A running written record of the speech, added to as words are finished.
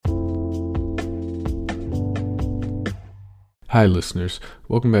Hi, listeners.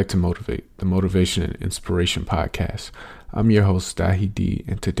 Welcome back to Motivate, the Motivation and Inspiration Podcast. I'm your host, Dahi D,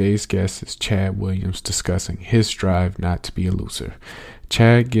 and today's guest is Chad Williams discussing his drive not to be a loser.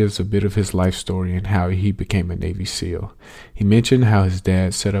 Chad gives a bit of his life story and how he became a Navy SEAL. He mentioned how his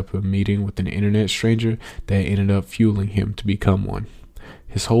dad set up a meeting with an internet stranger that ended up fueling him to become one.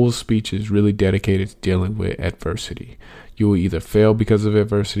 His whole speech is really dedicated to dealing with adversity. You will either fail because of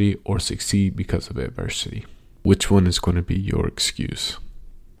adversity or succeed because of adversity. Which one is going to be your excuse?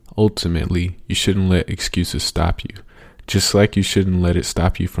 Ultimately, you shouldn't let excuses stop you, just like you shouldn't let it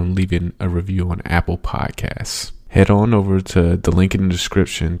stop you from leaving a review on Apple Podcasts. Head on over to the link in the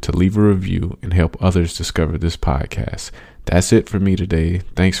description to leave a review and help others discover this podcast. That's it for me today.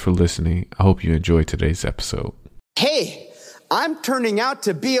 Thanks for listening. I hope you enjoyed today's episode. Hey, I'm turning out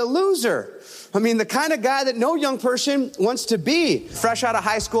to be a loser. I mean, the kind of guy that no young person wants to be. Fresh out of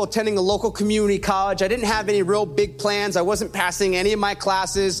high school, attending a local community college. I didn't have any real big plans. I wasn't passing any of my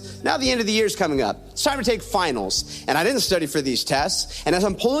classes. Now the end of the year's coming up. It's time to take finals. And I didn't study for these tests. And as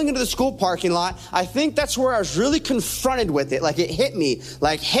I'm pulling into the school parking lot, I think that's where I was really confronted with it. Like it hit me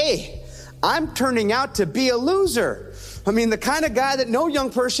like, hey, I'm turning out to be a loser. I mean, the kind of guy that no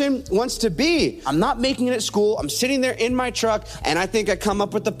young person wants to be. I'm not making it at school. I'm sitting there in my truck, and I think I come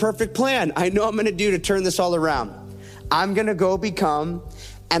up with the perfect plan. I know I'm going to do to turn this all around. I'm going to go become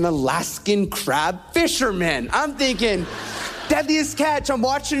an Alaskan crab fisherman. I'm thinking, deadliest catch. I'm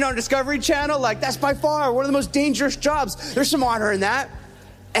watching it on Discovery Channel. Like, that's by far one of the most dangerous jobs. There's some honor in that.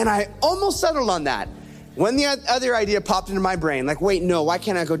 And I almost settled on that. When the other idea popped into my brain, like, wait, no, why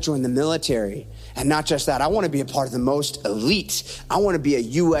can't I go join the military? And not just that, I want to be a part of the most elite. I want to be a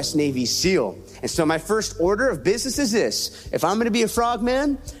U.S. Navy SEAL. And so my first order of business is this. If I'm going to be a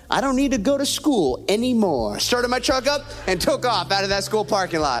frogman, I don't need to go to school anymore. Started my truck up and took off out of that school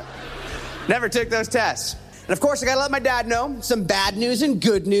parking lot. Never took those tests. And of course, I got to let my dad know some bad news and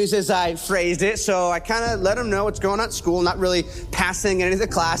good news as I phrased it. So I kind of let him know what's going on at school, not really passing any of the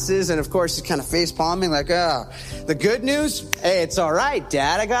classes. And of course, he's kind of face palming like, oh, the good news? Hey, it's all right,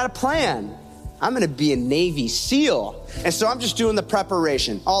 Dad. I got a plan. I'm going to be a Navy SEAL. And so I'm just doing the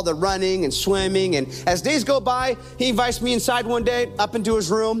preparation, all the running and swimming. And as days go by, he invites me inside one day, up into his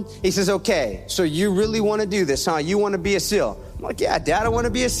room. He says, okay, so you really want to do this, huh? You want to be a SEAL? I'm like, yeah, Dad, I want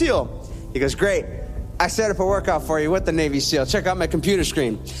to be a SEAL. He goes, great. I set up a workout for you with the Navy SEAL. Check out my computer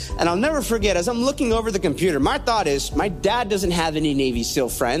screen. And I'll never forget, as I'm looking over the computer, my thought is, my dad doesn't have any Navy SEAL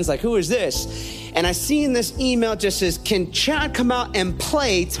friends. Like, who is this? And I see in this email just says, can Chad come out and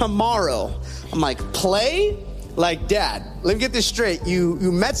play tomorrow? I'm like, play? Like, Dad, let me get this straight. You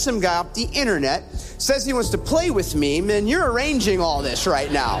met some guy off the internet, says he wants to play with me, and you're arranging all this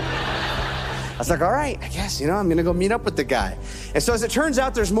right now. I was like, all right, I guess, I'm going to go meet up with the guy. And so as it turns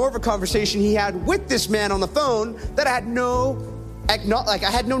out, there's more of a conversation he had with this man on the phone that I had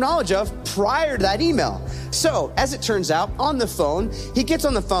no knowledge of prior to that email. So as it turns out, on the phone, he gets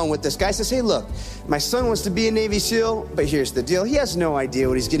on the phone with this guy, says, hey, look, my son wants to be a Navy SEAL, but here's the deal. He has no idea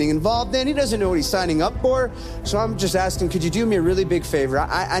what he's getting involved in. He doesn't know what he's signing up for. So I'm just asking, could you do me a really big favor?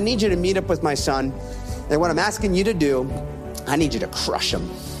 I need you to meet up with my son. And what I'm asking you to do, I need you to crush him.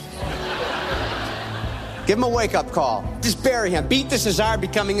 Give him a wake-up call. Just bury him. Beat this desire of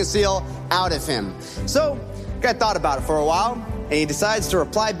becoming a SEAL out of him. So, guy thought about it for a while, and he decides to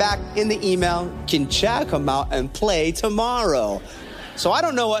reply back in the email, can Chad come out and play tomorrow? So I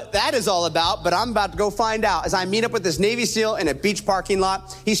don't know what that is all about, but I'm about to go find out. As I meet up with this Navy SEAL in a beach parking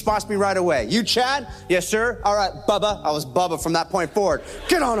lot, he spots me right away. You, Chad? Yes, sir. All right, Bubba. I was Bubba from that point forward.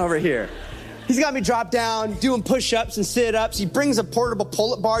 Get on over here. He's got me drop down, doing push-ups and sit-ups. He brings a portable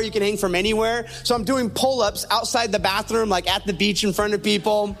pull-up bar you can hang from anywhere. So I'm doing pull-ups outside the bathroom, like at the beach in front of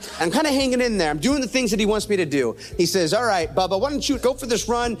people. I'm kind of hanging in there. I'm doing the things that he wants me to do. He says, all right, Bubba, why don't you go for this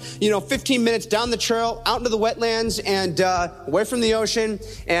run, 15 minutes down the trail, out into the wetlands and away from the ocean.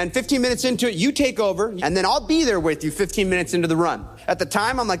 And 15 minutes into it, you take over, and then I'll be there with you 15 minutes into the run. At the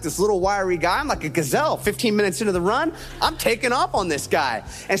time, I'm like this little wiry guy. I'm like a gazelle. 15 minutes into the run, I'm taking off on this guy.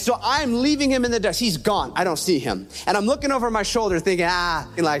 And so I'm leaving him in the dust. He's gone. I don't see him. And I'm looking over my shoulder thinking,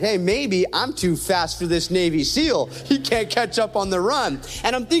 hey, maybe I'm too fast for this Navy SEAL. He can't catch up on the run.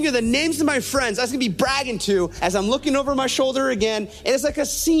 And I'm thinking of the names of my friends I was going to be bragging to as I'm looking over my shoulder again. And it's like a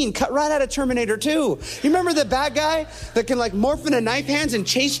scene cut right out of Terminator 2. You remember the bad guy that can morph into knife hands and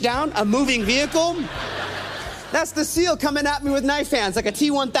chase down a moving vehicle? That's the SEAL coming at me with knife hands, like a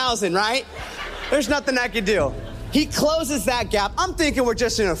T-1000, right? There's nothing I could do. He closes that gap. I'm thinking we're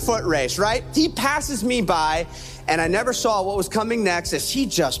just in a foot race, right? He passes me by, And I never saw what was coming next as he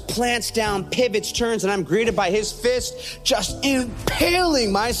just plants down, pivots, turns, and I'm greeted by his fist just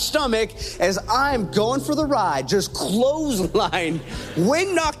impaling my stomach as I'm going for the ride, just clotheslined,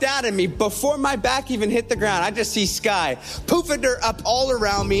 wind knocked out of me before my back even hit the ground. I just see sky poofing dirt up all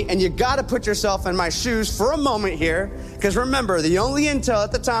around me, and you gotta put yourself in my shoes for a moment here, because remember, the only intel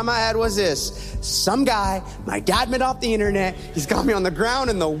at the time I had was this. Some guy my dad met off the internet, he's got me on the ground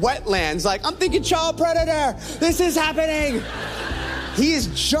in the wetlands, like, I'm thinking child predator, this is happening. He is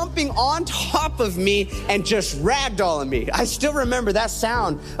jumping on top of me and just ragdolling me. I still remember that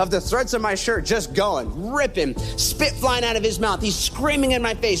sound of the threads of my shirt just going, ripping, spit flying out of his mouth. He's screaming in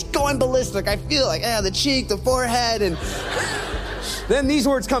my face, going ballistic. I feel like, the cheek, the forehead, and then these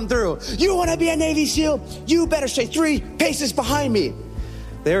words come through. You want to be a Navy SEAL? You better stay 3 paces behind me.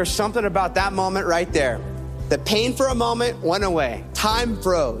 There was something about that moment right there. The pain for a moment went away. Time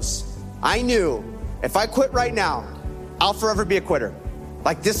froze. I knew if I quit right now, I'll forever be a quitter.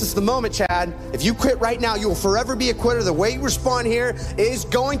 Like, this is the moment, Chad. If you quit right now, you will forever be a quitter. The way you respond here is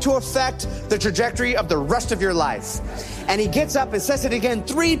going to affect the trajectory of the rest of your life. And he gets up and says it again,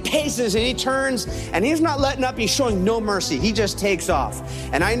 3 paces, and he turns, and he's not letting up. He's showing no mercy. He just takes off.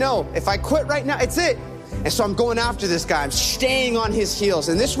 And I know if I quit right now, it's it. And so I'm going after this guy. I'm staying on his heels.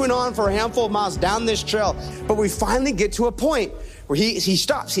 And this went on for a handful of miles down this trail. But we finally get to a point where he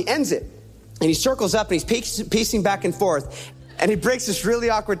stops, he ends it. And he circles up and he's pacing back and forth. And he breaks this really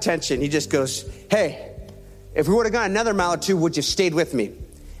awkward tension. He just goes, hey, if we would have gone another mile or 2, would you have stayed with me?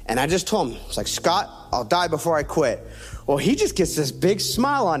 And I just told him, it's like, Scott, I'll die before I quit. Well, he just gets this big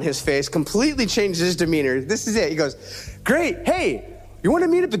smile on his face, completely changes his demeanor. This is it. He goes, great. Hey, you want to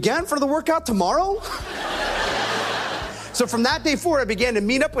meet up again for the workout tomorrow? So from that day forward, I began to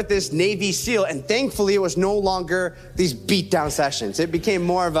meet up with this Navy SEAL, and thankfully it was no longer these beat-down sessions. It became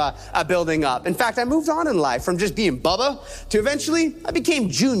more of a building up. In fact, I moved on in life from just being Bubba to eventually I became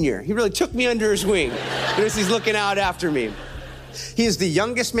Junior. He really took me under his wing because he's looking out after me. He is the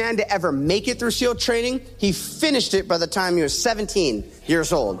youngest man to ever make it through SEAL training. He finished it by the time he was 17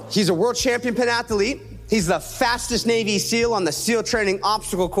 years old. He's a world champion pentathlete. He's the fastest Navy SEAL on the SEAL training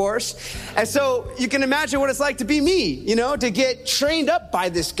obstacle course. And so you can imagine what it's like to be me, to get trained up by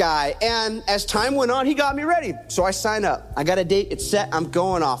this guy. And as time went on, he got me ready. So I signed up. I got a date. It's set. I'm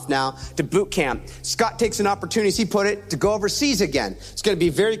going off now to boot camp. Scott takes an opportunity, as he put it, to go overseas again. It's going to be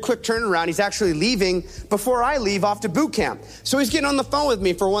a very quick turnaround. He's actually leaving before I leave off to boot camp. So he's getting on the phone with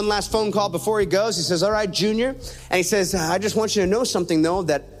me for one last phone call before he goes. He says, all right, Junior. And he says, I just want you to know something, though,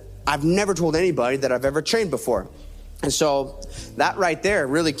 that I've never told anybody that I've ever trained before. And so that right there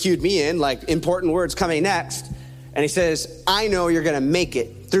really cued me in, like important words coming next. And he says, I know you're going to make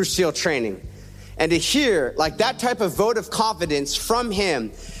it through SEAL training. And to hear like that type of vote of confidence from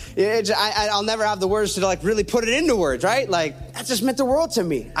him, I'll never have the words to really put it into words, right? Like that just meant the world to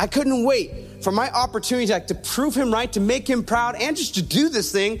me. I couldn't wait for my opportunity to prove him right, to make him proud, and just to do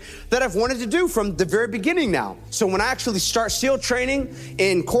this thing that I've wanted to do from the very beginning now. So when I actually start SEAL training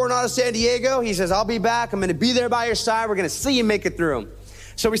in Coronado, San Diego, he says, I'll be back. I'm going to be there by your side. We're going to see you make it through.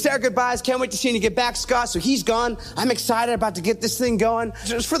 So we say our goodbyes. Can't wait to see you get back, Scott. So he's gone. I'm excited about to get this thing going.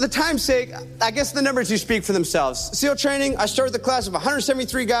 Just for the time's sake, I guess the numbers do speak for themselves. SEAL training, I started the class of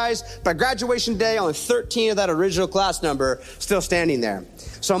 173 guys. By graduation day, only 13 of that original class number still standing there.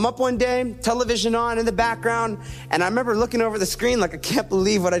 So I'm up one day, television on in the background, and I remember looking over the screen like I can't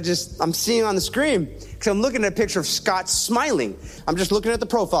believe what I'm seeing on the screen. Because I'm looking at a picture of Scott smiling. I'm just looking at the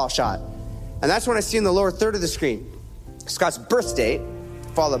profile shot. And that's when I see in the lower third of the screen Scott's birth date,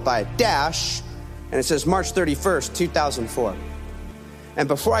 followed by a dash, and it says March 31st, 2004. And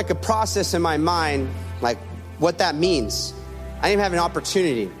before I could process in my mind, like, what that means, I didn't even have an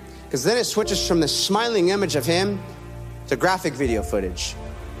opportunity, because then it switches from the smiling image of him to graphic video footage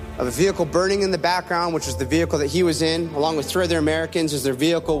of a vehicle burning in the background, which was the vehicle that he was in, along with 3 other Americans, as their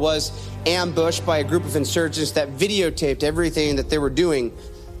vehicle was ambushed by a group of insurgents that videotaped everything that they were doing.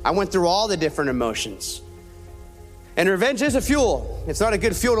 I went through all the different emotions. And revenge is a fuel. It's not a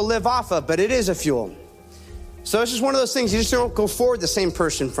good fuel to live off of, but it is a fuel. So it's just one of those things, you just don't go forward the same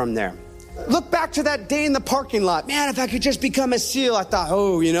person from there. Look back to that day in the parking lot. Man, if I could just become a SEAL, I thought,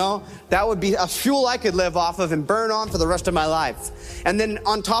 that would be a fuel I could live off of and burn on for the rest of my life. And then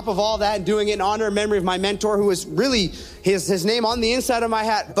on top of all that, doing it in honor and memory of my mentor, who was really his name on the inside of my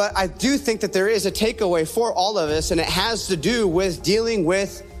hat. But I do think that there is a takeaway for all of us, and it has to do with dealing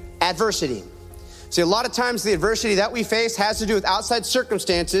with adversity. See, a lot of times the adversity that we face has to do with outside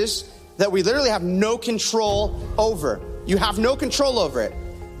circumstances that we literally have no control over. You have no control over it.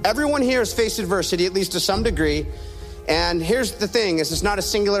 Everyone here has faced adversity, at least to some degree. And here's the thing, is it's not a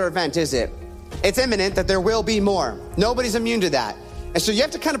singular event, is it? It's imminent that there will be more. Nobody's immune to that. And so you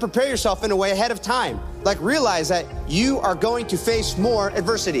have to kind of prepare yourself in a way ahead of time. Like realize that you are going to face more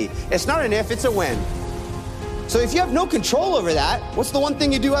adversity. It's not an if, it's a when. So if you have no control over that, what's the one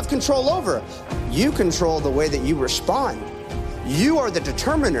thing you do have control over? You control the way that you respond. You are the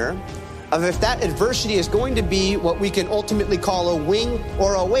determiner of if that adversity is going to be what we can ultimately call a wing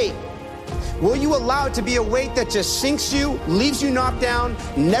or a weight. Will you allow it to be a weight that just sinks you, leaves you knocked down,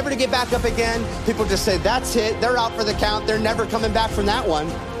 never to get back up again? People just say, that's it, they're out for the count, they're never coming back from that one.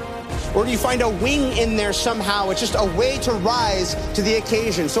 Or do you find a wing in there somehow? It's just a way to rise to the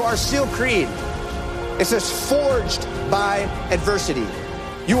occasion. So our SEAL creed, it says forged by adversity.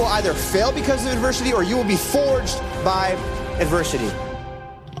 You will either fail because of adversity or you will be forged by adversity.